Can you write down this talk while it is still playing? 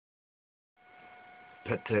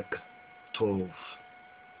Petek Tov.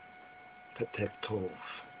 Petek Tov.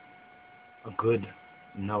 A good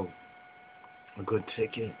note, a good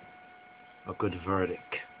ticket, a good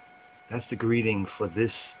verdict. That's the greeting for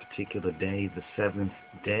this particular day, the 7th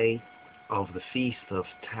day of the Feast of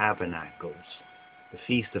Tabernacles, the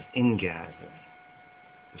Feast of Ingathering,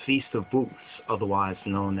 the Feast of Booths, otherwise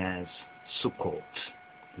known as Sukkot,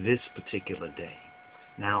 this particular day.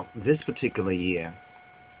 Now, this particular year,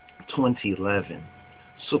 2011,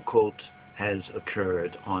 Sukkot has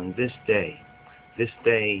occurred on this day. This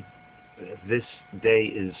day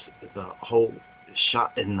is the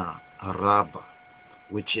Hoshana Rabbah,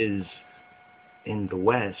 which is in the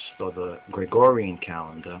West, or the Gregorian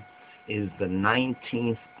calendar, is the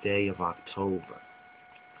 19th day of October.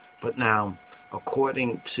 But now,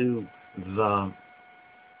 according to the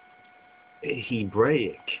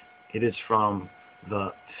Hebraic, it is from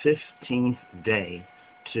the 15th day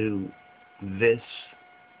to this,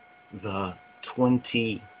 the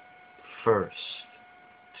 21st,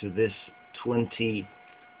 to this 21st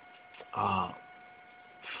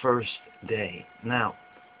day. Now,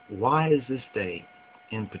 why is this day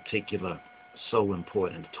in particular so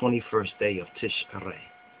important? The 21st day of Tishrei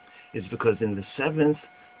is because in the 7th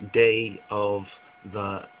day of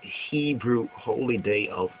the Hebrew holy day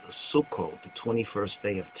of Sukkot, the 21st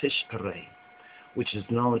day of Tishrei, which is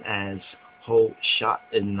known as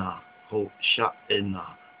Hoshana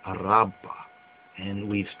Rabbah, and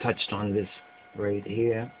we've touched on this right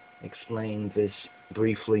here, explained this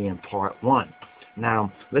briefly in part 1.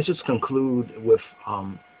 Now, let's just conclude with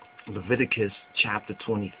Leviticus chapter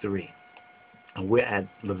 23. And we're at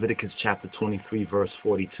Leviticus chapter 23, verse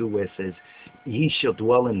 42, where it says, "Ye shall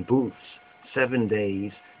dwell in booths 7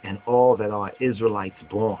 days, and all that are Israelites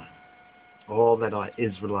born,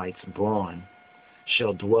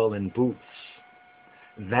 shall dwell in booths.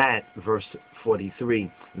 That," verse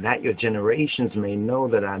 43, "that your generations may know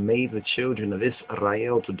that I made the children of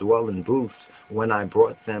Israel to dwell in booths when I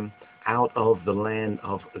brought them out of the land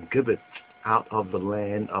of Gibeon, out of the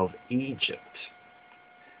land of Egypt.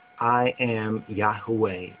 I am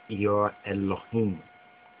Yahweh, your Elohim."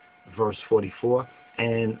 Verse 44,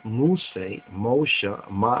 "And Moshe,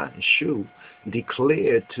 my Shu,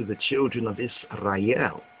 declared to the children of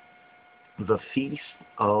Israel the feast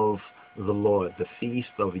of the Lord, the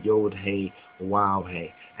feast of Yod-Heh,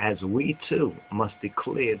 Waw-Heh, as we too must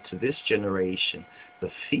declare to this generation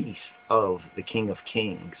the feast of the King of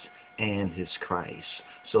Kings and his Christ."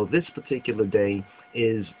 So this particular day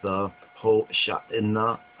is the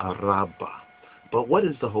Hoshana Rabbah. But what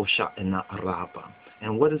is the Hoshana Rabbah?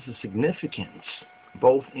 And what is the significance,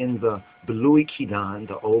 both in the Belui Kidan,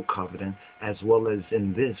 the Old Covenant, as well as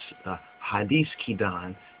in this Hadith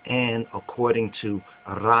Kidan, and according to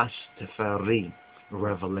Rastafari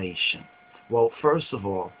revelation? Well, first of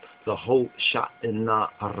all, the Hoshana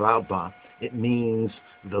Rabbah, it means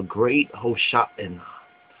the great Hoshana,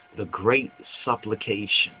 the great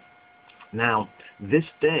supplication. Now, this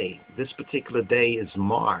particular day is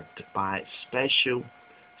marked by special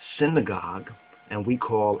synagogue, and we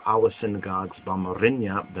call our synagogues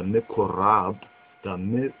Bamarinya, the Mikurab, the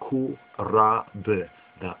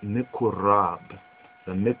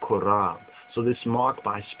Mikurab. So this marked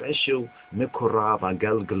by special Mikurab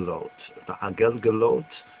Agelgelot. The Agelgelot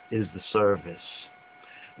is the service.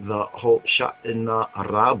 The Hoshana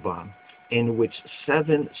Rabbah, in which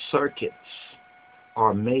 7 circuits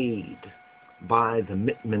are made by the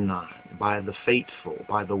Mitmenan, by the faithful,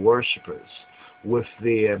 by the worshippers, with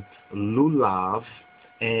their lulav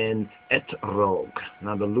and etrog.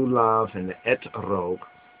 Now the lulav and the etrog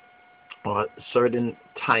are certain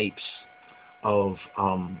types of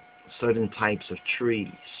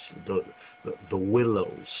trees, the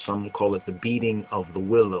willows. Some call it the beating of the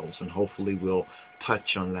willows, and hopefully we'll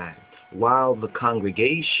touch on that. While the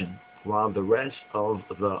congregation, while the rest of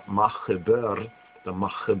the machaber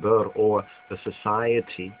or the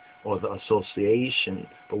society or the association,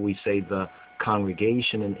 but we say the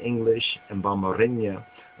congregation in English, and Bamarinya,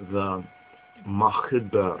 the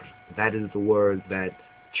machaber, that is the word that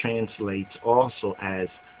translates also as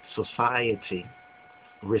society,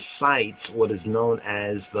 recites what is known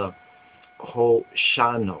as the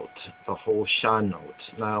Hoshanot.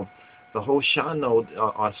 Now, the Hoshanot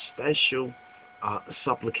are special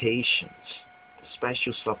supplications.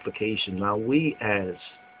 Now, we as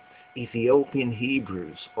Ethiopian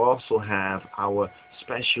Hebrews also have our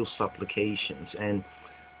special supplications, and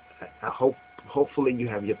hopefully you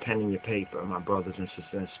have your pen and your paper, my brothers and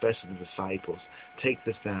sisters, and especially the disciples. Take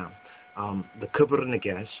this down. The KEBRA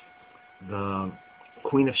NAGAST, the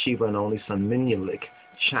Queen of Sheba and Only Son Menelik,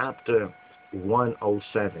 chapter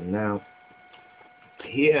 107. Now,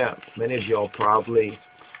 here, many of y'all probably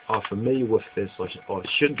are familiar with this, or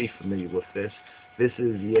should be familiar with this. This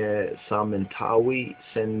is Samintawi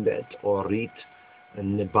Sendet Orit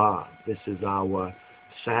Nibab. This is our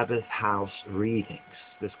Sabbath house readings.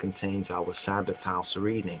 This contains our Sabbath house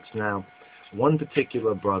readings. Now, one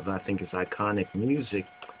particular brother, I think it's Iconic Music,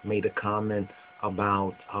 made a comment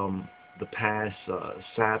about the past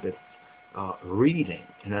Sabbath reading,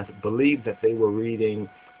 and I believe that they were reading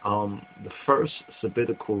the first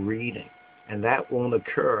sabbatical reading, and that won't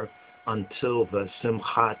occur until the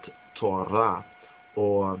Simchat Torah,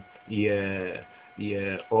 or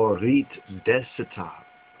Orit Desita,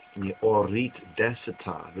 Orit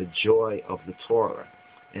Desita, the joy of the Torah,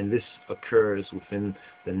 and this occurs within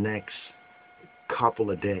the next couple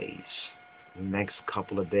of days.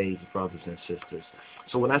 Brothers and sisters.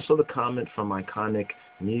 So when I saw the comment from Iconic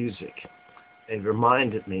Music, it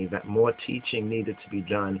reminded me that more teaching needed to be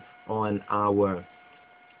done on our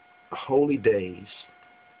holy days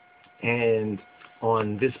and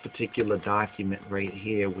on this particular document right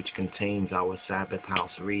here, which contains our Sabbath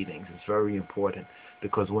house readings. It's very important,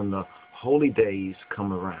 because when the holy days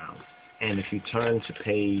come around, and if you turn to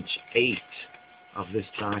page 8 of this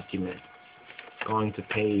document, going to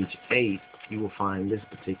page 8, you will find this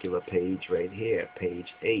particular page right here, page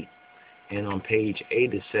 8. And on page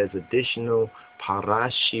 8 it says additional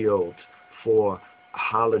parashiot for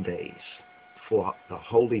holidays, for the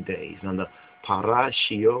holy days. And the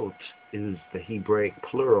parashiot is the Hebraic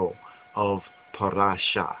plural of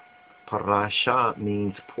parasha. Parasha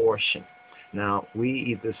means portion. Now, we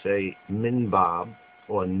either say minbab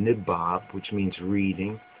or nibab, which means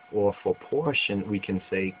reading, or for portion we can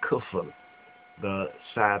say kufal, the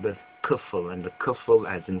Sabbath kufal, and the kufal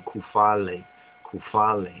as in kufale,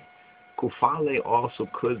 kufale. Kufale also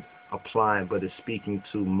could apply, but is speaking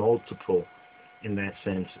to multiple, in that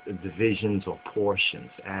sense, divisions or portions,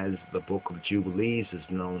 as the Book of Jubilees is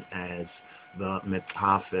known as the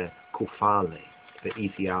Metafe Kufale, the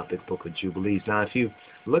Ethiopic Book of Jubilees. Now, if you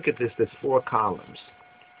look at this, there's 4 columns.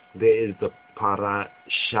 There is the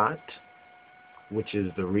Parashat, which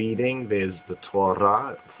is the reading. There's the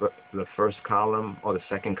Torah, the first column or the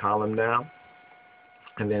second column down.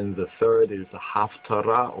 And then the third is the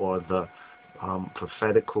Haftarah, or the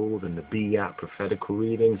prophetical, the Nabiyah, prophetical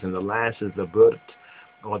readings. And the last is the Burt,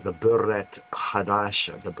 or the Beret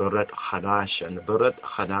Hadasha, the Beret Hadasha. And the Beret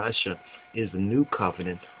Hadasha is the New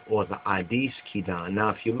Covenant, or the Adis Kidan. Now,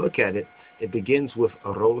 if you look at it, it begins with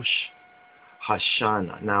Rosh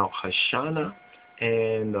Hashanah. Now, Hashanah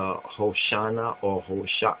and Hoshana, or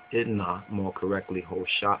Hosha'inah, more correctly,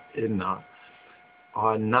 Hosha'inah,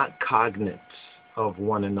 are not cognates of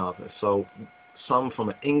one another. So some, from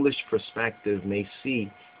an English perspective, may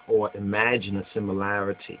see or imagine a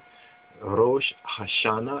similarity. Rosh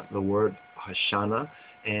Hashanah, the word Hashanah,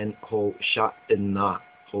 and Hosha'inah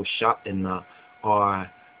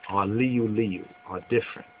are liu, are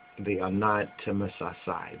different. They are not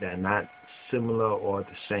temasasai. They're not similar or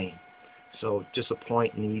the same. So just a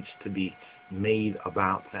point needs to be made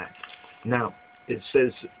about that. Now, it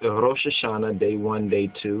says Rosh Hashanah, day 1, day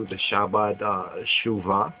 2, the Shabbat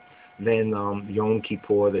Shuvah, then Yom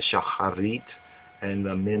Kippur, the Shacharit, and the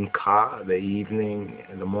Mincha, the evening,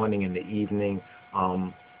 the morning and the evening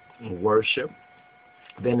worship.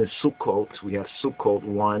 Then it's Sukkot. We have Sukkot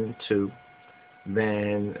 1, 2,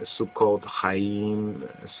 then Sukkot Chaim,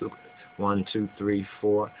 1, 2, 3,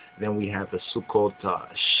 4. Then we have the Sukkot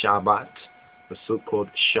Shabbat, the Sukkot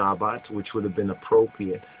Shabbat, which would have been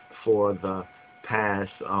appropriate for the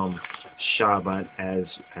past Shabbat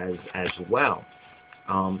as well.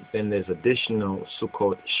 Then there's additional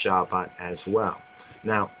Sukkot Shabbat as well.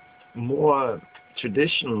 Now, more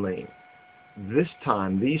traditionally, this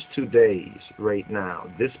time, these 2 days right now,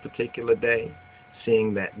 this particular day,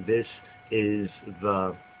 seeing that this is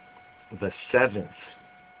the 7th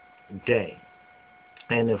day.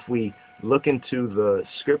 And if we look into the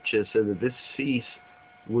scripture, it says that this feast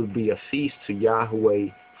would be a feast to Yahweh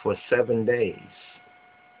for 7 days.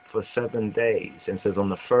 For 7 days. And it says on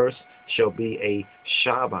the 1st shall be a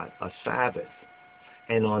Shabbat, a Sabbath.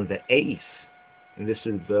 And on the 8th, and this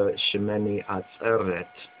is the Shemini Atzeret,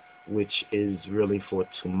 which is really for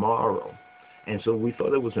tomorrow. And so we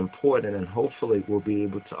thought it was important, and hopefully we'll be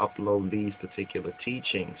able to upload these particular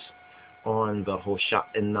teachings on the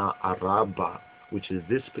Hosha'inah Araba, which is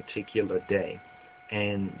this particular day.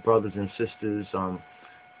 And brothers and sisters,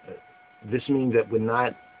 this means that we're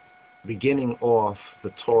not beginning off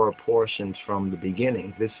the Torah portions from the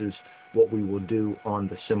beginning. This is what we will do on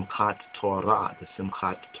the Simchat Torah, the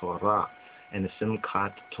Simchat Torah. And the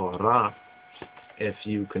Simchat Torah, if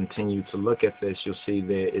you continue to look at this, you'll see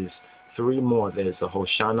there is 3 more. There's the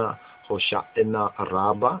Hoshana, Hoshanah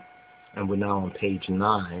Rabbah, and we're now on page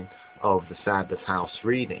 9 of the Sabbath House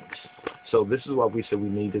readings. So this is what we said we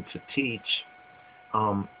needed to teach.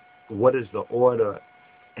 What is the order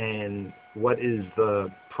and what is the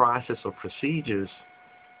process or procedures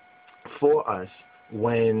for us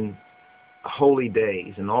when holy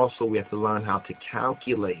days, and also we have to learn how to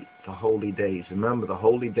calculate the holy days. Remember, the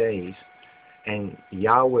holy days and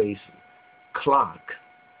Yahweh's clock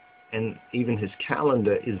and even his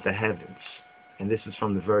calendar is the heavens. And this is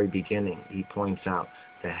from the very beginning. He points out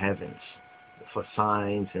the heavens for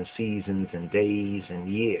signs and seasons and days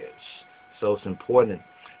and years. So it's important.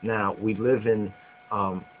 Now, we live in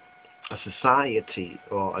a society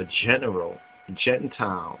or a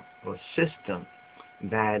Gentile or system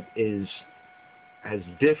that is as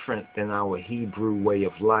different than our Hebrew way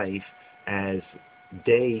of life as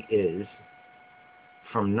day is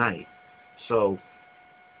from night. So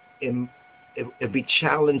it'd be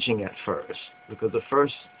challenging at first, because the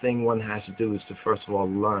first thing one has to do is to first of all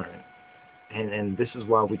learn. And this is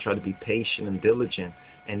why we try to be patient and diligent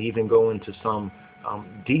and even go into some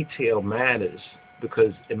detailed matters,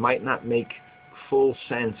 because it might not make full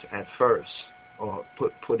sense at first or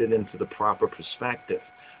put it into the proper perspective.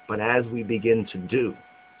 But as we begin to do,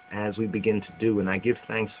 and I give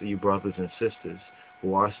thanks for you brothers and sisters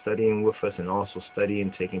who are studying with us and also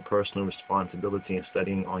studying, taking personal responsibility and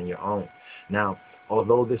studying on your own. Now,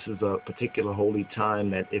 although this is a particular holy time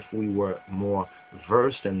that if we were more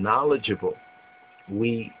versed and knowledgeable,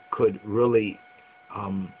 we could really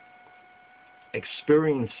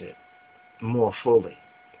experience it more fully.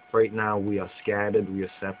 Right now we are scattered, we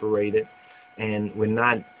are separated, and we're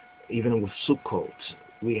not, even with Sukkot,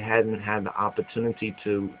 we hadn't had the opportunity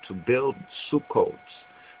to build Sukkot.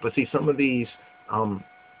 But see, some of these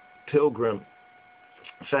pilgrim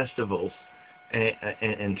festivals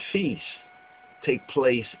and feasts take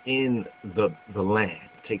place in the land,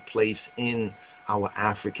 take place in our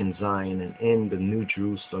African Zion and in the New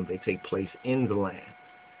Jerusalem. They take place in the land.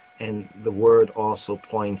 And the word also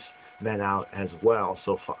points that out as well.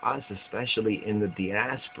 So for us, especially in the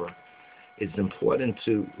diaspora, it's important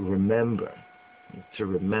to remember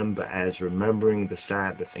as remembering the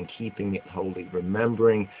Sabbath and keeping it holy,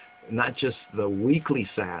 remembering not just the weekly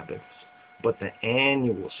Sabbaths, but the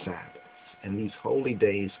annual Sabbaths. And these holy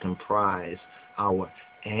days comprise our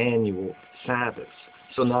annual Sabbaths.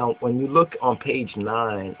 So now when you look on page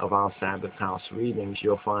 9 of our Sabbath House readings,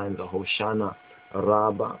 you'll find the Hoshana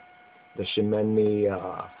Rabbah, the Shemini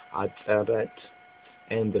Atzeret,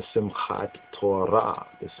 and the Simchat Torah.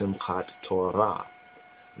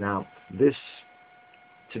 Now, this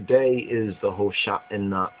today is the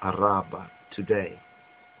Hoshana Rabbah today,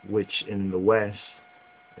 which in the West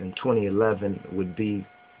in 2011 would be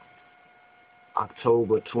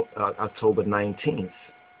October 19th.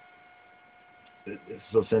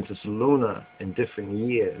 So since it's lunar in different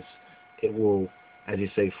years, it will, as you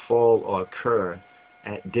say, fall or occur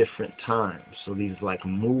at different times. So these are like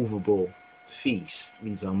movable feasts.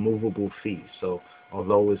 These are movable feasts. So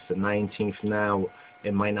although it's the 19th now,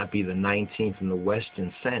 it might not be the 19th in the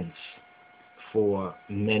Western sense for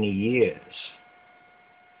many years.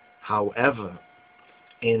 However,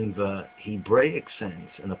 in the Hebraic sense,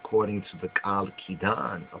 and according to the Kal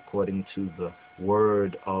Kidan, according to the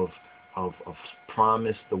word of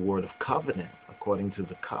promise, the word of covenant, according to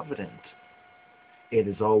the covenant, it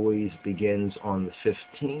is always begins on the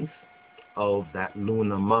 15th of that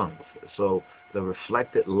lunar month. So the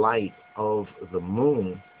reflected light of the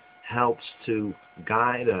moon helps to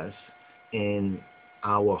guide us in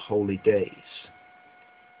our holy days.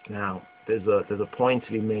 Now, there's a point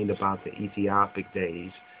to be made about the Ethiopic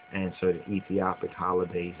days and certain Ethiopic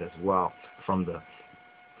holidays as well from the,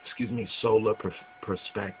 solar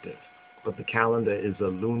perspective. But the calendar is a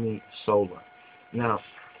luni-solar. Now,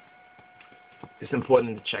 it's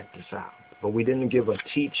important to check this out. But we didn't give a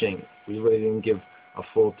teaching. We really didn't give a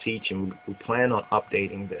full teaching. We plan on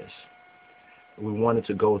updating this. We wanted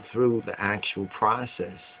to go through the actual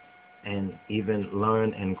process and even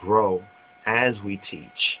learn and grow as we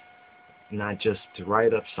teach, not just to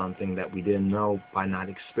write up something that we didn't know by not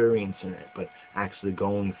experiencing it, but actually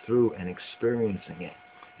going through and experiencing it.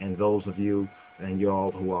 And those of you and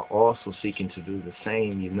y'all who are also seeking to do the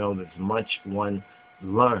same, you know that much one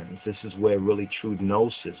learns. This is where really true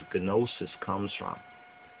gnosis comes from,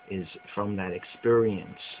 is from that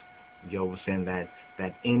experience. You understand that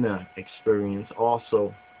inner experience,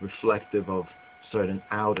 also reflective of certain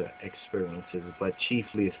outer experiences, but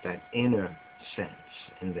chiefly it's that inner sense,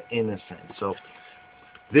 in the inner sense. So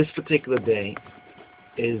this particular day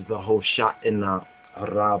is the Hoshana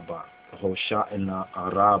Rabbah, Hoshana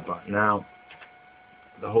Araba. Now,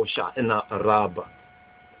 the Hoshana Araba.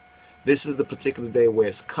 This is the particular day where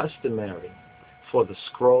it's customary for the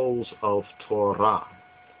scrolls of Torah,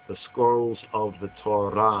 the scrolls of the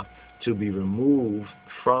Torah, to be removed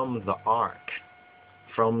from the Ark,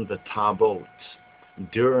 from the Tabot,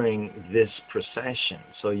 during this procession.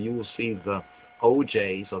 So you will see the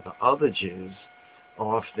OJs, or the other Jews,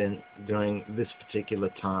 often during this particular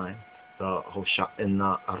time, the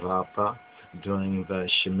Hoshana Araba, during the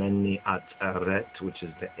Shemini Atzeret, which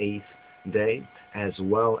is the 8th day, as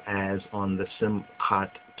well as on the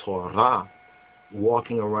Simchat Torah,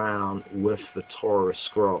 walking around with the Torah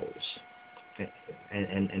scrolls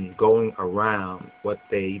and going around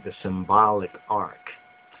the symbolic ark.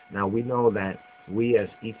 Now we know that we as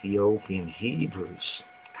Ethiopian Hebrews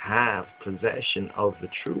have possession of the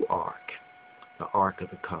true ark, the Ark of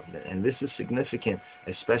the Covenant. And this is significant,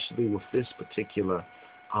 especially with this particular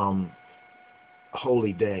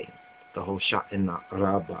holy day, the Hoshana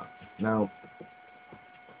Rabbah. Now,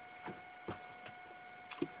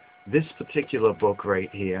 this particular book right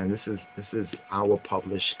here, and this is our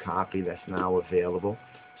published copy that's now available.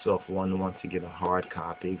 So if one wants to get a hard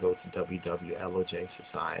copy, go to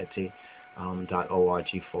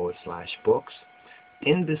www.lojsociety.org/books.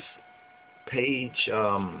 In this page,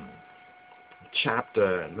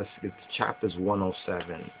 chapter, let's get to chapters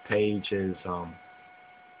 107. Pages,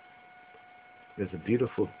 there's a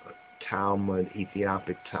beautiful Talmud,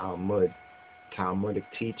 Ethiopic Talmud, Talmudic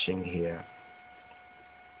teaching here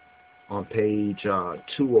on page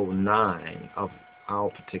 209 of our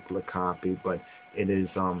particular copy, but it is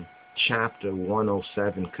chapter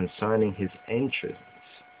 107 concerning his entrance,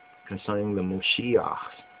 concerning the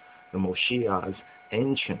Moshiach's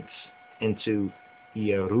entrance into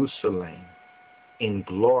Jerusalem in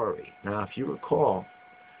glory. Now, if you recall,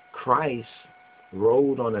 Christ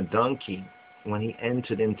rode on a donkey when he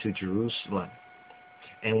entered into Jerusalem.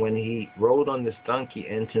 And when he rode on this donkey,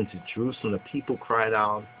 entered into Jerusalem, the people cried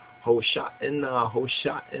out, Hosha'na,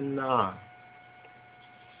 Hosha'na,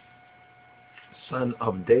 Son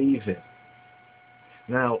of David.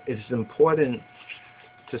 Now, it's important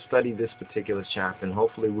to study this particular chapter, and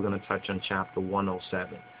hopefully we're going to touch on chapter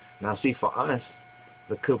 107. Now, see, for us,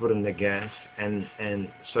 the KEBRA NAGAST and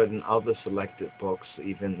certain other selected books,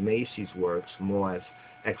 even Macy's works, more as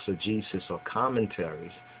exegesis or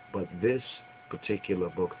commentaries, but this particular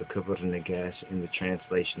book, the KEBRA NAGAST, in the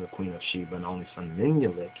translation of Queen of Sheba and only son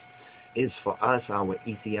Menelik, is for us our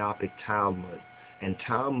Ethiopic Talmud. And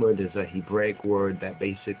Talmud is a Hebraic word that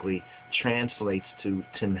basically translates to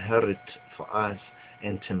Timheret for us,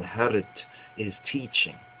 and Timheret is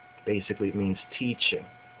teaching. Basically, it means teaching.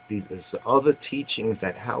 These are other teachings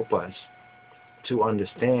that help us to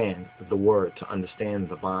understand the Word, to understand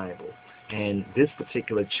the Bible. And this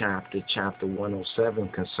particular chapter, chapter 107,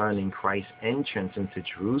 concerning Christ's entrance into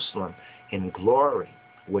Jerusalem in glory,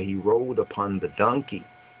 where he rode upon the donkey,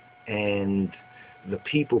 and the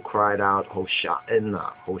people cried out,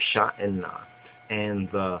 Hosha'na, Hosha'na. And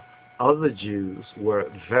the other Jews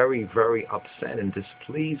were very, very upset and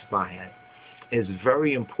displeased by it. Is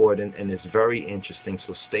very important and it's very interesting.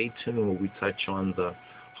 So stay tuned when we touch on the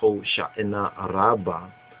Hosha'na Rabbah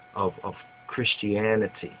of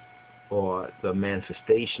Christianity, or the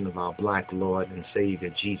manifestation of our black Lord and Savior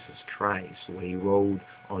Jesus Christ, where he rode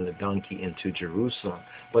on the donkey into Jerusalem.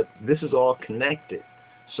 But this is all connected.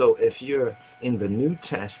 So if you're in the New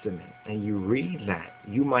Testament and you read that,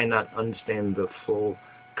 you might not understand the full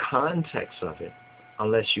context of it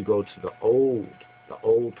unless you go to the Old. The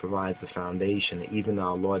Old provides the foundation. Even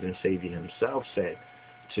our Lord and Savior himself said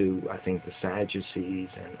to, I think, the Sadducees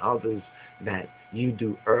and others, that you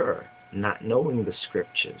do err, not knowing the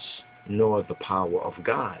Scriptures, nor the power of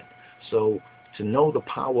God. So to know the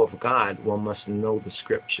power of God, one must know the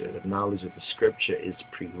Scripture. The knowledge of the Scripture is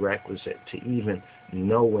prerequisite to even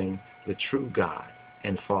knowing the true God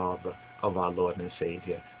and Father of our Lord and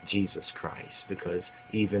Savior, Jesus Christ. Because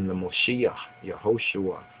even the Moshiach,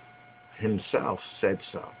 Yehoshua, himself said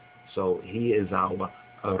so. So he is our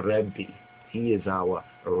Rebbe. He is our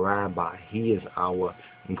Rabbi. He is our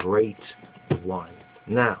great one.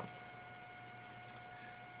 Now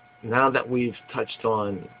that we've touched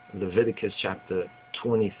on Leviticus chapter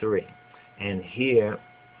 23, and here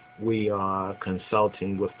we are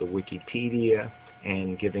consulting with the Wikipedia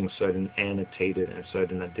and giving certain annotated and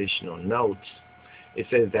certain additional notes, it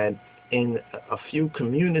says that in a few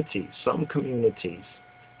communities, some communities,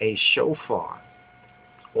 a shofar,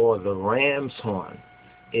 or the ram's horn,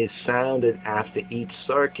 is sounded after each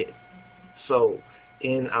circuit. So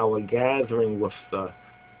in our gathering with the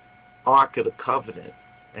Ark of the Covenant,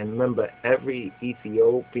 And remember, every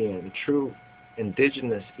Ethiopian, true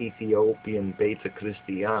indigenous Ethiopian Beta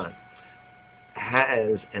Christian,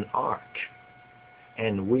 has an ark.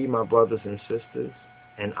 And we, my brothers and sisters,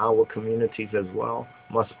 and our communities as well,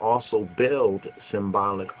 must also build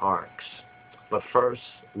symbolic arks. But first,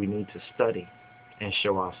 we need to study and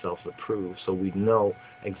show ourselves approved so we know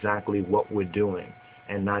exactly what we're doing,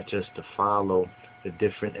 and not just to follow the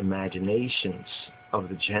different imaginations of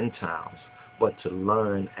the Gentiles, but to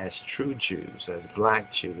learn as true Jews, as black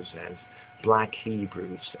Jews, as black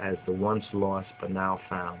Hebrews, as the once lost but now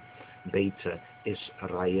found Beta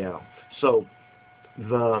Israel. So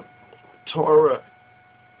the Torah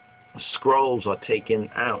scrolls are taken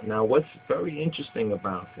out. Now what's very interesting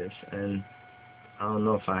about this, and I don't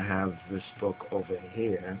know if I have this book over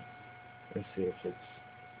here. Let's see if it's...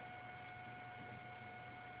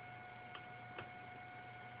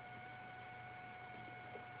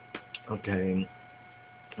 Okay,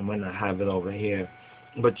 I'm going to have it over here.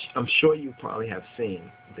 But I'm sure you probably have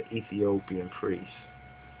seen the Ethiopian priest.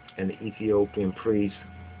 And the Ethiopian priest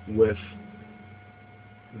with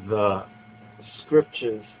the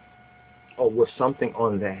scriptures or with something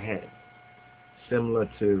on their head, similar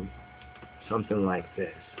to something like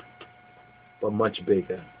this, but much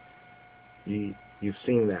bigger. You've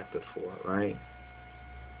seen that before, right?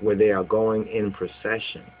 Where they are going in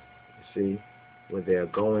procession, you see? Where they are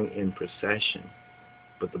going in procession,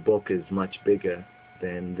 but the book is much bigger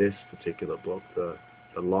than this particular book, the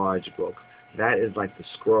large book. That is like the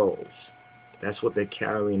scrolls. That's what they're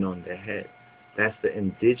carrying on their head. That's the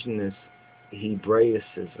indigenous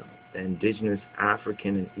Hebraicism, the indigenous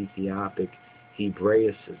African and Ethiopic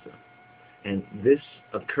Hebraicism. And this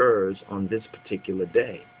occurs on this particular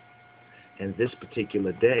day. And this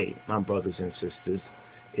particular day, my brothers and sisters,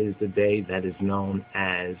 is the day that is known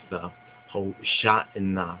as the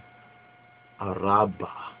Hoshana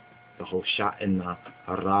Araba, the Hoshana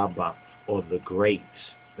Araba, or the great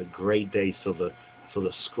day. So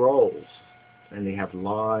the scrolls, and they have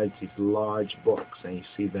these large books, and you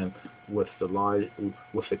see them with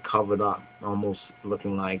it covered up, almost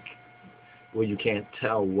looking like, well, you can't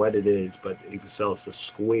tell what it is, but you can tell it's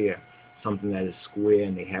a square, something that is square,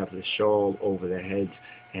 and they have the shawl over their heads,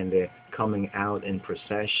 and they're coming out in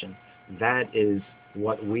procession. That is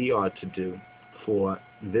what we are to do for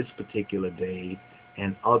this particular day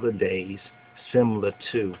and other days similar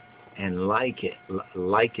to and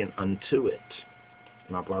liken unto it,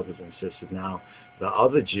 my brothers and sisters. Now, the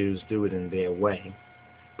other Jews do it in their way,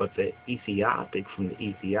 but from the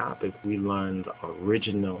Ethiopic, we learn the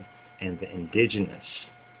original and the indigenous.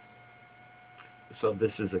 So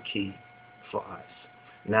this is a key for us.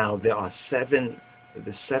 Now, there are seven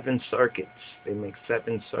circuits. They make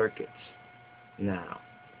 7 circuits now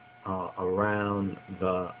around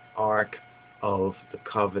the Ark of the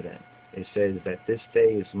Covenant. It says that this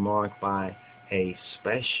day is marked by a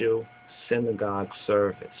special synagogue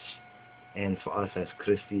service. And for us as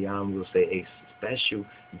Christian, we'll say a special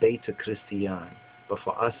Beta Christian. But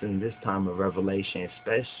for us in this time of revelation, a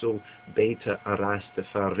special Beta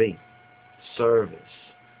Rastafari service,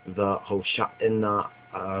 the Hoshana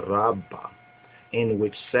Rabbah, in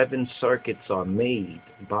which 7 circuits are made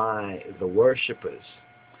by the worshippers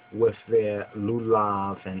with their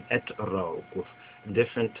lulav and etrog, with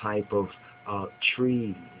different type of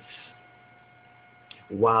trees,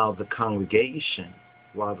 while the congregation,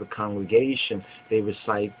 they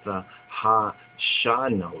recite the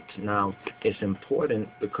Ha-Shanot. Now, it's important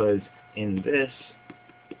because in this,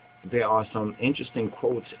 there are some interesting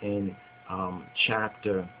quotes in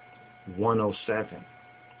chapter 107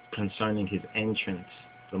 concerning his entrance,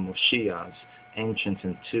 the Moshiach's entrance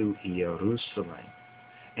into Jerusalem.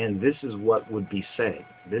 And this is what would be said.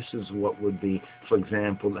 This is what would be, for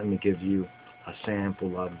example, let me give you a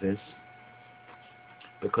sample of this,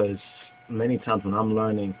 because many times when I'm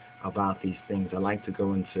learning about these things, I like to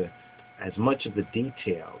go into as much of the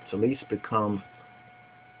detail to at least become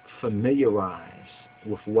familiarized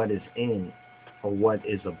with what is in or what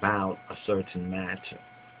is about a certain matter.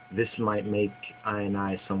 This might make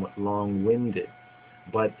I somewhat long-winded,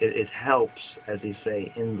 but it helps, as they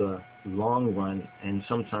say, in the long run and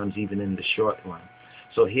sometimes even in the short run.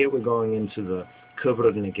 So here we're going into the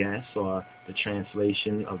KEBRA NAGAST, or the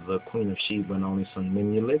translation of the Queen of Sheba and only son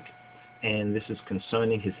Menelik, and this is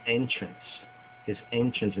concerning his entrance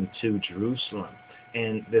into Jerusalem.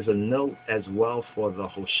 And there's a note as well for the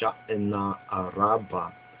Hoshana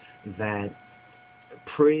Rabbah that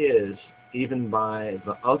prayers, even by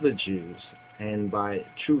the other Jews and by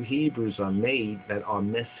true Hebrews, are made that are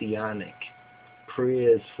messianic.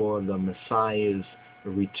 Prayers for the Messiah's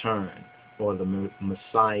return or the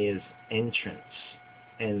Messiah's entrance.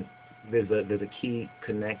 and there's a key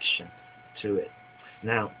connection to it.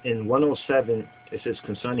 Now, in 107, it says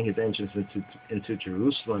concerning his entrance into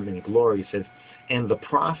Jerusalem in glory, it says, and the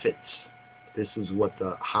prophets, this is what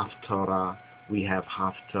the Haftarah, we have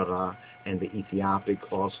Haftarah, and the Ethiopic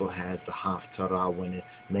also has the Haftarah when it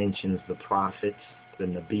mentions the prophets, the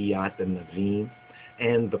Nabiyat, the Navim,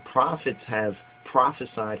 and the prophets have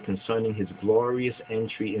prophesied concerning his glorious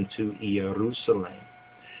entry into Jerusalem.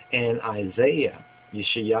 And Isaiah,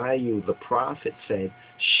 Yeshayahu, the prophet, said,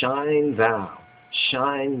 shine thou,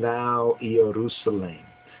 Jerusalem.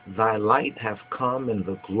 Thy light hath come, and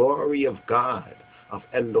the glory of God, of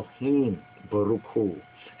Elohim, Baruch Hu,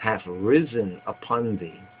 hath risen upon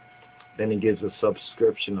thee. Then he gives a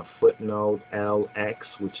subscription, a footnote, LX,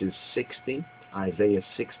 which is 60, Isaiah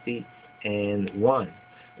 60 and 1.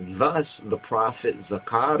 Thus the prophet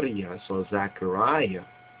Zechariah, or Zechariah,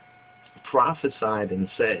 prophesied and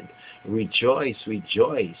said, rejoice,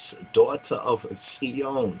 rejoice, daughter of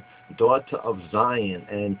Zion, daughter of Zion,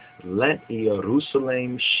 and let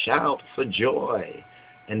Jerusalem shout for joy.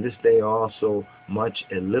 And this day also much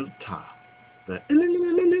elilta, the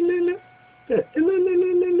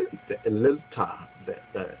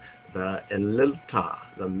elilta,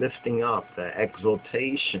 the lifting up, the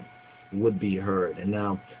exaltation would be heard. And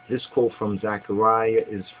now this quote from Zechariah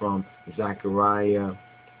is from Zechariah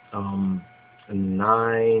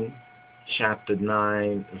 9, chapter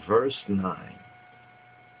 9, verse 9.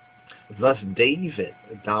 Thus David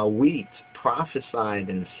prophesied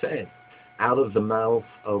and said, out of the mouth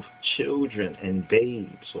of children and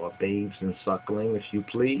babes, or babes and suckling, if you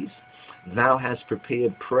please, thou hast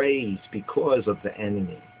prepared praise because of the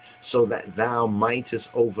enemy, so that thou mightest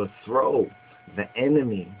overthrow the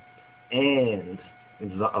enemy and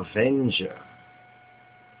the avenger.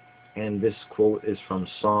 And this quote is from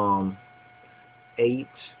Psalm 8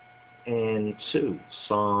 and 2.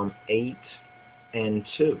 Psalm 8 and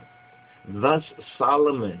 2. Thus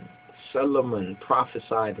Solomon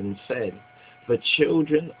prophesied and said, the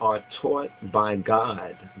children are taught by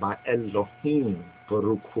God, by Elohim,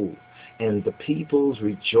 Baruch Hu, and the peoples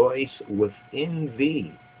rejoice within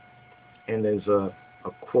thee. And there's a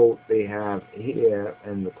quote they have here,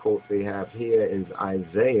 and the quote they have here is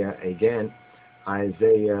Isaiah, again,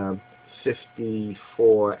 Isaiah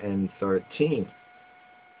 54 and 13.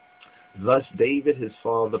 Thus David his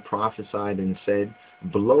father prophesied and said,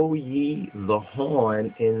 blow ye the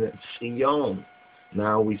horn in Zion.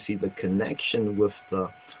 Now we see the connection with the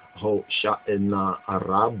whole Sha'ina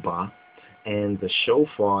Araba and the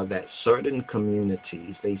shofar, that certain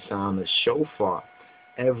communities, they sound a shofar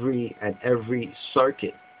at every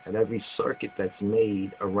circuit that's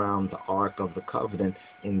made around the Ark of the Covenant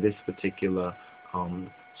in this particular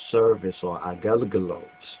service or agalgalos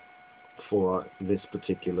for this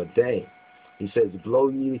particular day. He says, blow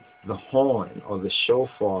ye the horn, or the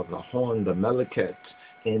shofar, the horn, the meleket,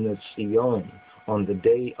 in the Zion, on the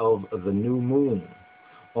day of the new moon,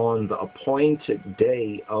 on the appointed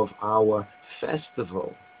day of our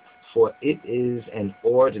festival, for it is an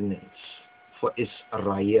ordinance for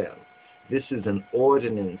Israel. This is an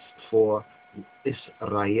ordinance for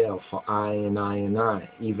Israel, for I and I,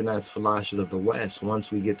 even as philosophers of the West, once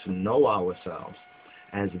we get to know ourselves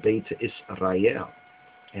as Beta Israel,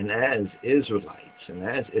 and as Israelites, and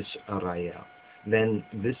as Israel, then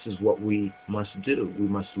this is what we must do. We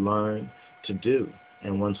must learn to do.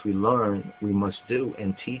 And once we learn, we must do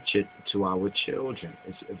and teach it to our children.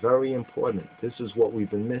 It's very important. This is what we've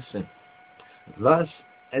been missing. Thus,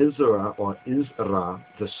 Ezra, or Isra,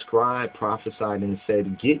 the scribe, prophesied and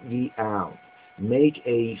said, get ye out, make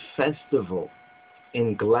a festival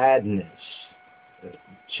in gladness.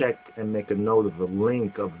 Check and make a note of the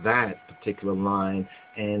link of that particular line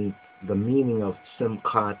and the meaning of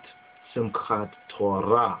Simchat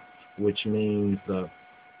Torah, which means the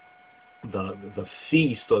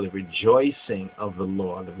feast or the rejoicing of the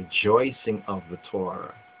Lord, the rejoicing of the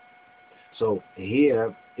Torah. So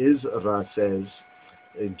here Isra says,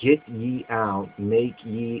 get ye out, make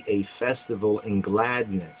ye a festival in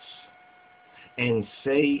gladness, and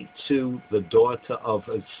say to the daughter of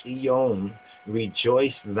Zion,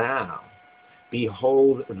 rejoice thou,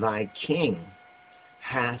 behold thy king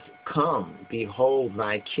hath come, behold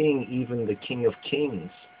thy king, even the King of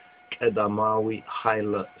Kings, Kedamawi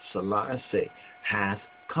Haile Selassie, hath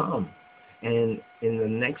come. And in the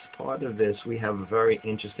next part of this, we have a very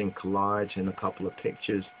interesting collage and a couple of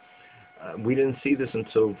pictures. We didn't see this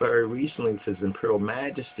until very recently with His Imperial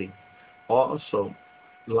Majesty. Also,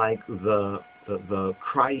 like the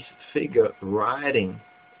Christ figure riding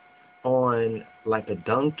on like a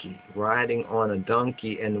donkey,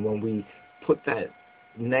 and when we put that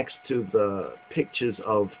next to the pictures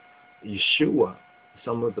of Yeshua,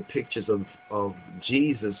 some of the pictures of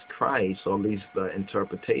Jesus Christ, or at least the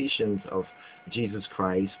interpretations of Jesus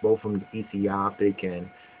Christ, both from the Ethiopic and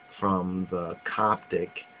from the Coptic.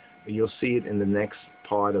 You'll see it in the next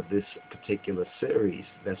part of this particular series.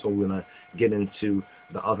 That's what we're going to get into,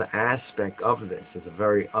 the other aspect of this. It's a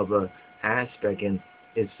very other aspect, and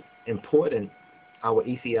it's important. Our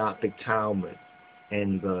Ethiopic Talmud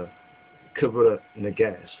and the KEBRA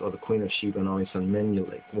NAGAST, or the Queen of Sheba and only son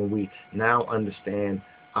Menelik, when we now understand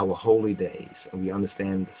our holy days, and we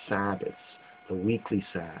understand the Sabbaths, the weekly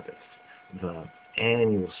Sabbaths, the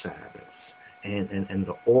annual Sabbaths, and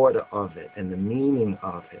the order of it, and the meaning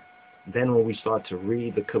of it, then when we start to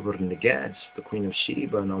read the KEBRA NAGAST, the Queen of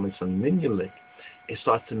Sheba and only son Menelik, it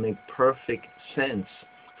starts to make perfect sense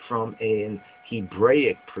from an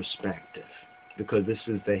Hebraic perspective, because this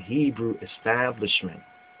is the Hebrew establishment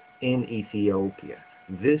in Ethiopia.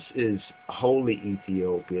 This is holy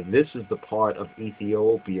Ethiopia. This is the part of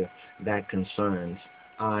Ethiopia that concerns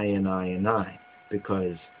I and I,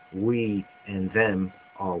 because we and them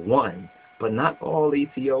are one. But not all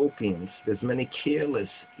Ethiopians. There's many careless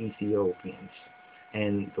Ethiopians.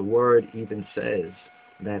 And the word even says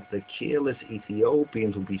that the careless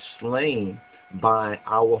Ethiopians will be slain by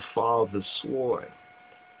our father's sword.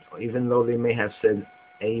 Even though they may have said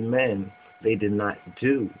amen, they did not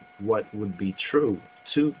do what would be true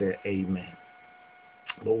to their amen.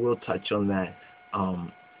 But we'll touch on that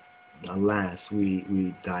last.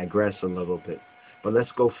 We digress a little bit. But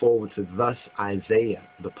let's go forward to thus Isaiah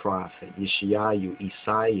the prophet, Yeshayahu,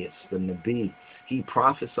 Isaiah the Nabi. He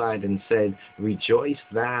prophesied and said, "Rejoice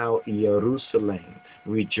thou, Jerusalem,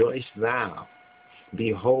 rejoice thou.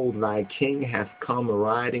 Behold, thy king hath come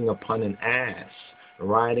riding upon an ass,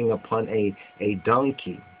 riding upon a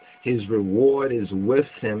donkey. His reward is with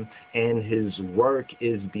him, and his work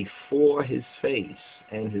is before his face."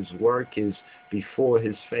 And his work is before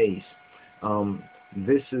his face.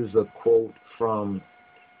 This is a quote from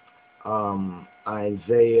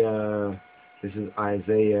Isaiah. This is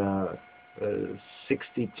Isaiah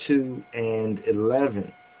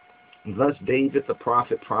 62:11. Thus David the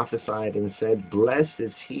prophet prophesied and said, "Blessed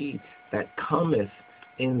is he that cometh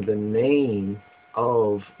in the name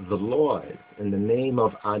of the Lord, in the name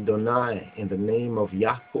of Adonai, in the name of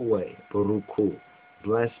Yahweh, Baruch.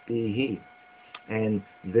 Blessed be he." And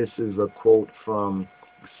this is a quote from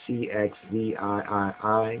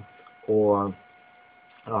CXVIII, or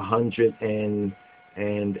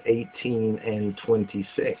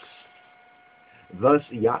 118:26. Thus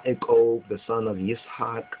Yaakov, the son of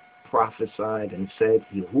Yitzhak, prophesied and said,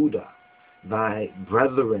 "Yehuda, thy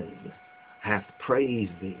brethren hath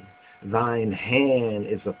praised thee. Thine hand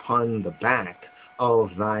is upon the back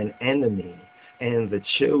of thine enemy, and the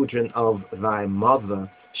children of thy mother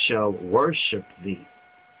shall worship thee.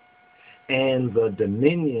 And the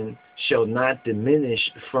dominion shall not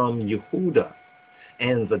diminish from Yehuda,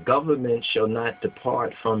 and the government shall not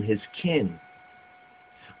depart from his kin,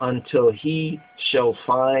 until he shall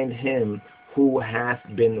find him who hath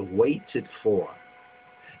been waited for,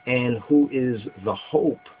 and who is the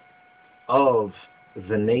hope of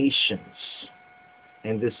the nations."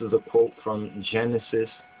 And this is a quote from Genesis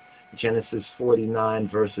 49,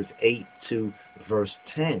 verses 8 to verse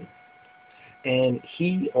 10. And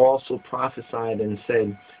he also prophesied and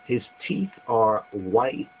said, "His teeth are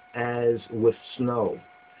white as with snow,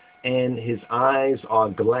 and his eyes are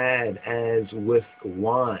glad as with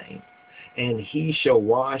wine. And he shall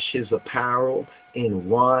wash his apparel in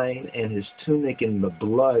wine, and his tunic in the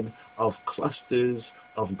blood of clusters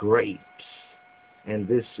of grapes." And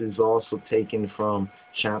this is also taken from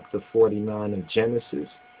chapter 49 of Genesis,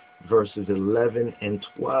 verses 11 and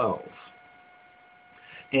 12.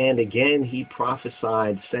 And again he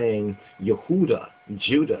prophesied, saying, "Yehuda,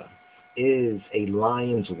 Judah, is a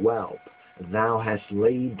lion's whelp. Thou hast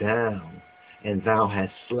laid down, and thou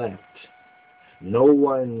hast slept. No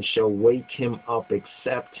one shall wake him up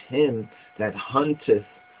except him that hunteth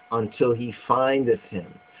until he findeth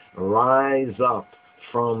him. Rise up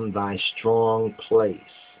from thy strong place."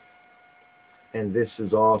 And this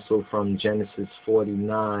is also from Genesis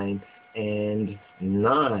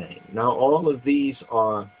 49:9. Now all of these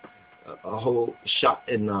are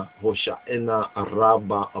Hosha'ina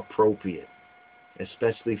Rabbah appropriate,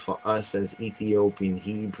 especially for us as Ethiopian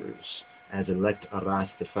Hebrews, as elect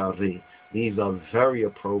Rastafari. These are very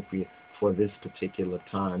appropriate for this particular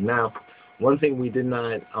time. Now, one thing we did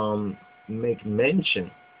not make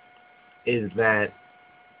mention is that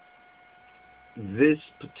this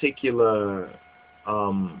particular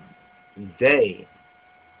day,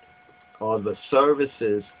 or the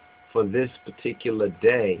services for this particular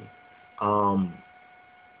day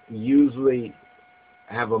usually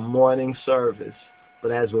have a morning service,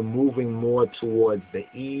 but as we're moving more towards the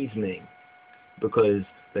evening, because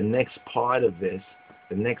the next part of this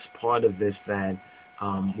that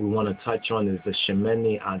we want to touch on is the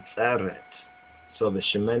Shemini Atzeret. So the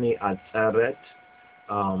Shemini Atzeret,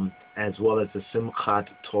 as well as the Simchat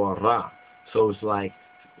Torah. So it's like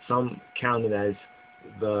some count it as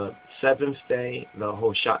the 7th day, the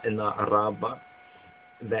Hoshana Rabbah,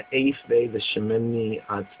 the 8th day, the Shemini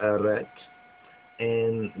Atzeret,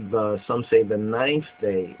 and some say the 9th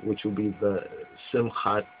day, which will be the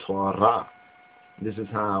Simchat Torah. This is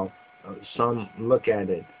how some look at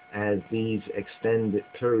it, as these extended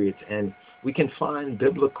periods, and we can find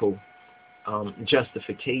biblical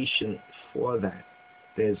justification for that.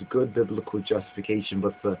 There's good biblical justification,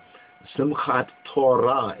 but the Simchat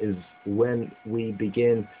Torah is when we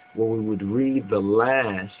begin, where we would read the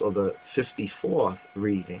last or the 54th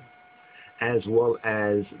reading, as well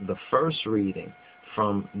as the first reading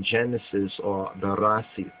from Genesis or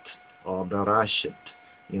Bereshit or Bereshit,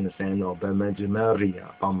 you understand, or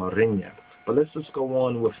Bemedjumeria, Bamarinya. But let's just go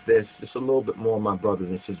on with this just a little bit more, my brothers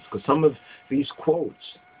and sisters, because some of these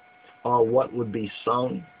quotes are what would be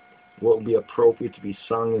sung, what would be appropriate to be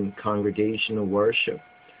sung in congregational worship,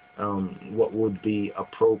 what would be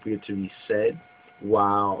appropriate to be said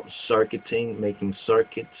while making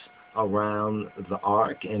circuits around the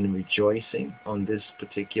ark and rejoicing on this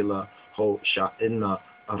particular Hoshana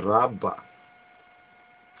Rabbah,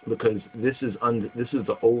 because this is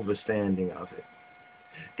the overstanding of it.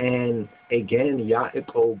 And again,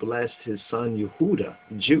 Yaakov blessed his son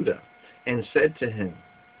Judah, and said to him,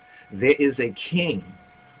 there is a king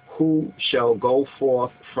who shall go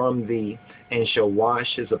forth from thee, and shall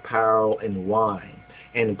wash his apparel in wine,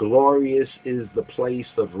 and glorious is the place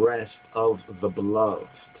of rest of the beloved.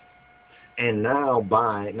 And now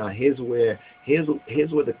here's where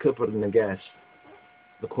the KEBRA NAGAST,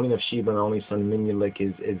 the Queen of Sheba and only son Menelik,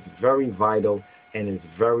 is very vital and is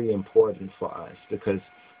very important for us, because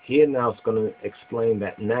here now it's going to explain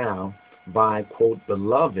that now by, quote,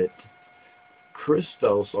 beloved,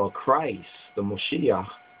 Christos or Christ, the Moshiach,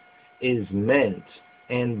 is meant,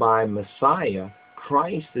 and by Messiah,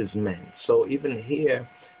 Christ is meant. So even here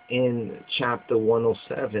in chapter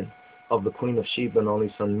 107 of the Queen of Sheba and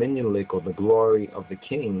only son Menelik, or the glory of the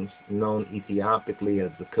kings, known Ethiopically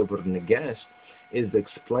as the KEBRA NAGAST, is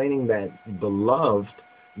explaining that beloved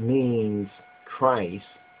means Christ,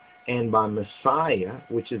 and by Messiah,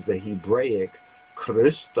 which is the Hebraic,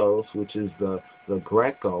 Christos, which is the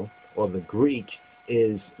Greco or the Greek,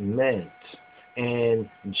 is meant. And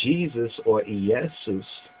Jesus or Jesus,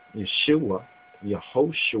 Yeshua,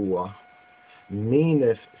 Yehoshua,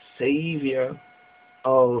 meaneth Savior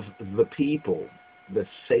of the people, the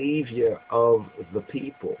Savior of the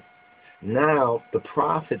people. Now, the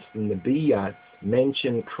prophets and the Biyat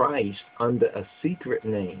mention Christ under a secret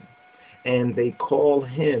name, and they call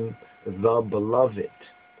him the Beloved.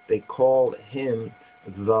 They call him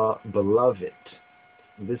the Beloved.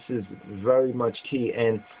 This is very much key.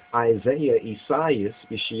 And Isaiah,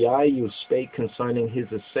 Yeshayahu spake concerning his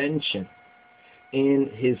ascension in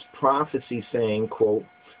his prophecy, saying, quote,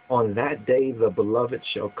 on that day the Beloved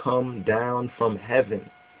shall come down from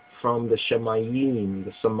heaven, from the Shemayim,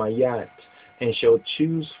 the Samayat, and shall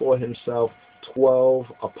choose for himself 12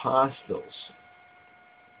 apostles.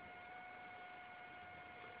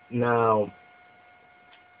 Now,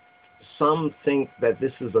 some think that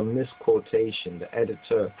this is a misquotation, the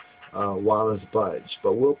editor Wallace Budge,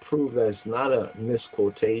 but we'll prove that it's not a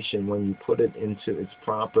misquotation when you put it into its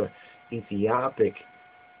proper Ethiopic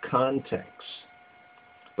context.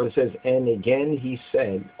 But it says, and again he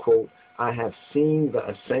said, quote, I have seen the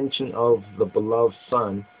ascension of the beloved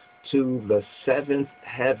Son to the 7th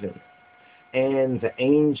heaven, and the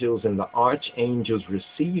angels and the archangels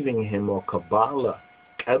receiving him, or Kabbalah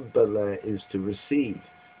is to receive,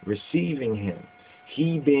 receiving him,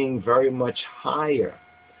 he being very much higher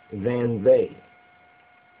than they.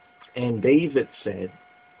 And David said,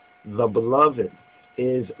 the beloved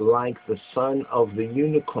is like the son of the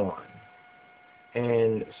unicorn.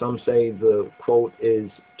 And some say the quote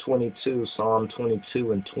is 22, Psalm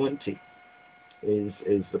 22 and 20 is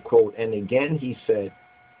the quote. And again he said,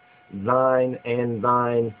 thine and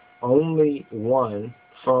thine only one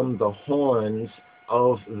from the horns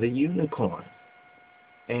of the unicorn.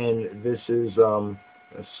 And this is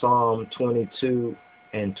Psalm 22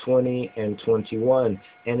 and 20 and 21.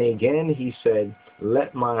 And again he said,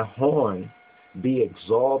 let my horn be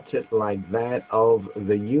exalted like that of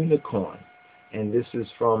the unicorn. And this is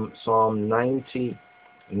from Psalm 90,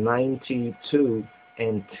 92,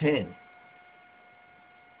 and 10.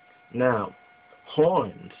 Now,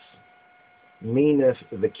 horns meaneth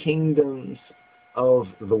the kingdoms of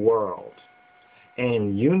the world,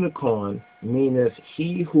 and unicorn meaneth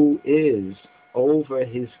he who is over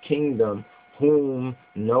his kingdom, whom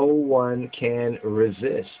no one can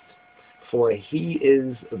resist. For he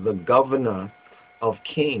is the governor of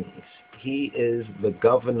kings. He is the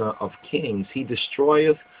governor of kings. He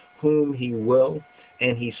destroyeth whom he will,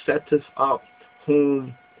 and he setteth up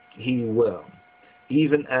whom he will.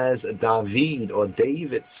 Even as David or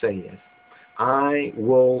David saith, I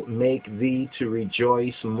will make thee to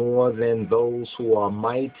rejoice more than those who are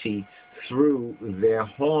mighty through their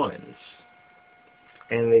horns.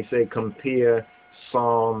 And they say compare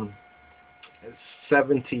Psalm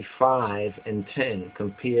 75 and 10.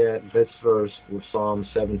 Compare this verse with Psalm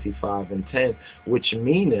 75 and 10, which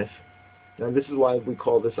meaneth, now this is why we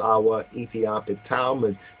call this our Ethiopic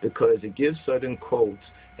Talmud, because it gives certain quotes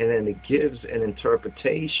and then it gives an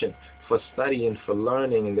interpretation for study and for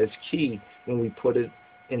learning, and that's key when we put it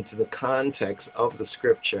into the context of the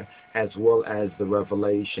scripture as well as the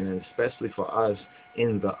revelation, and especially for us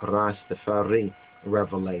in the Rastafari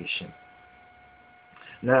revelation.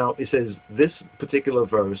 Now it says this particular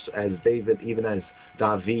verse, as David, even as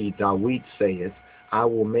Dawid saith, I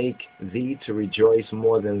will make thee to rejoice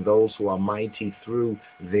more than those who are mighty through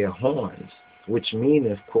their horns, which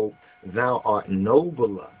meaneth, quote, thou art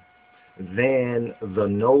nobler than the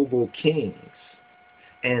noble kings,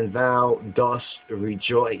 and thou dost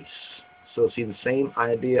rejoice. So see, the same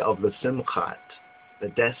idea of the simchat, the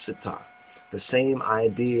desita, the same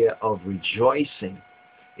idea of rejoicing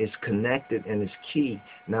is connected and is key.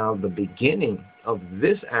 Now the beginning of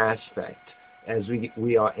this aspect, as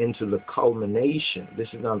we are into the culmination, this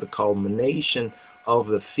is now the culmination of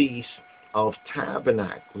the Feast of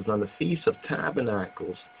Tabernacles. Now the Feast of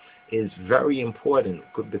Tabernacles is very important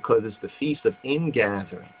because it's the Feast of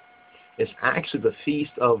Ingathering. It's actually the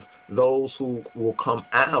feast of those who will come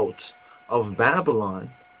out of Babylon,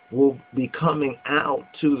 will be coming out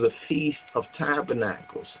to the Feast of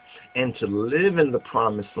Tabernacles and to live in the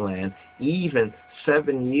Promised Land even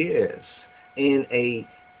 7 years in a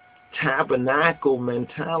tabernacle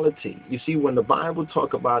mentality. You see, when the Bible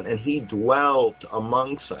talks about, and he dwelt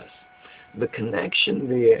amongst us, the connection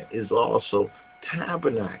there is also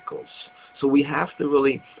tabernacles. So we have to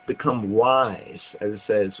really become wise, as it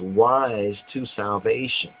says, wise to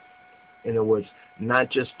salvation. In other words, not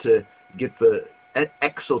just to get the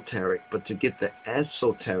exoteric, but to get the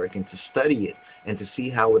esoteric and to study it and to see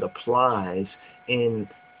how it applies in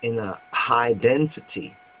a high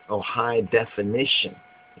density or high definition.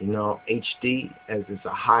 You know, HD as is a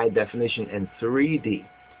high definition, and 3D,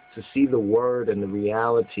 to see the word and the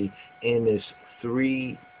reality in its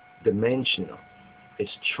three-dimensional,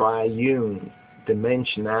 its triune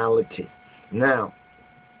dimensionality. Now,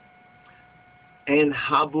 in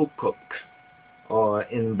Habakkuk, or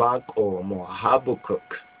in Bakum, or Habakkuk,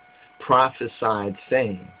 prophesied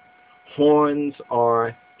saying, horns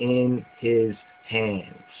are in his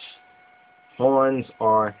hands. Horns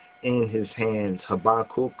are in his hands.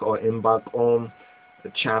 Habakkuk, or in Bakum,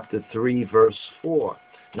 chapter 3, verse 4.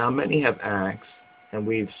 Now many have asked, and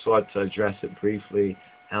we've sought to address it briefly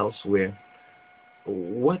elsewhere,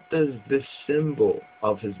 what does this symbol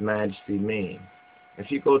of his majesty mean?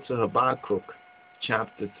 If you go to Habakkuk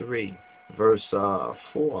chapter 3, verse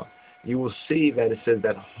 4, you will see that it says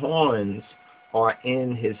that horns are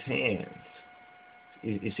in his hands.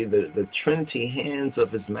 You see, the Trinity hands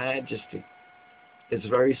of his majesty is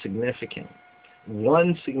very significant.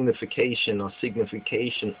 One signification or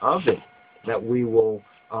signification of it that we will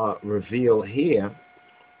reveal here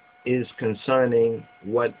is concerning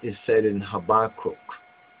what is said in Habakkuk.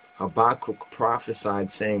 Habakkuk prophesied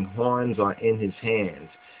saying, horns are in his hands,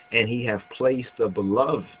 and he hath placed the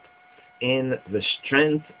beloved in the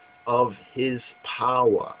strength of his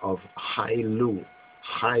power, of Hailu,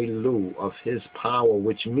 of his power,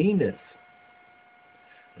 which meaneth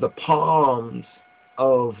the palms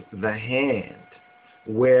of the hand,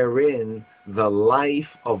 wherein the life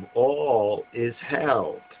of all is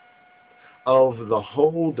held, of the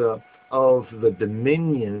holder of the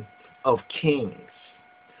dominion of kings,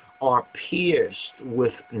 are pierced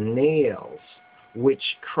with nails, which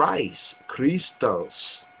Christ, Christos,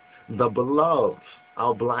 the beloved,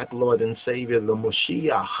 our black Lord and Savior, the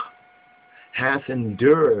Moshiach, hath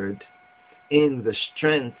endured in the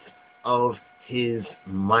strength of his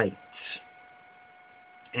might.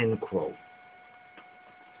 End quote.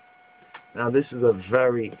 Now this is a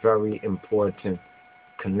very, very important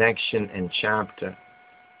connection and chapter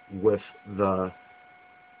with the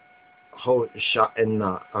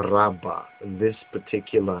Hoshana Rabbah, this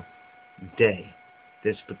particular day,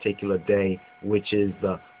 which is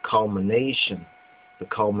the culmination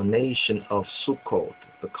of Sukkot,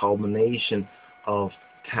 the culmination of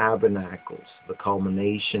tabernacles, the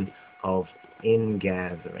culmination of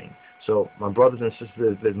ingathering. So, my brothers and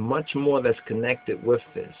sisters, there's much more that's connected with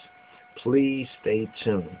this. Please stay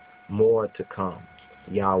tuned. More to come.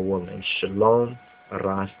 Yah willing. Shalom,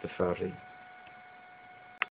 Rastafari.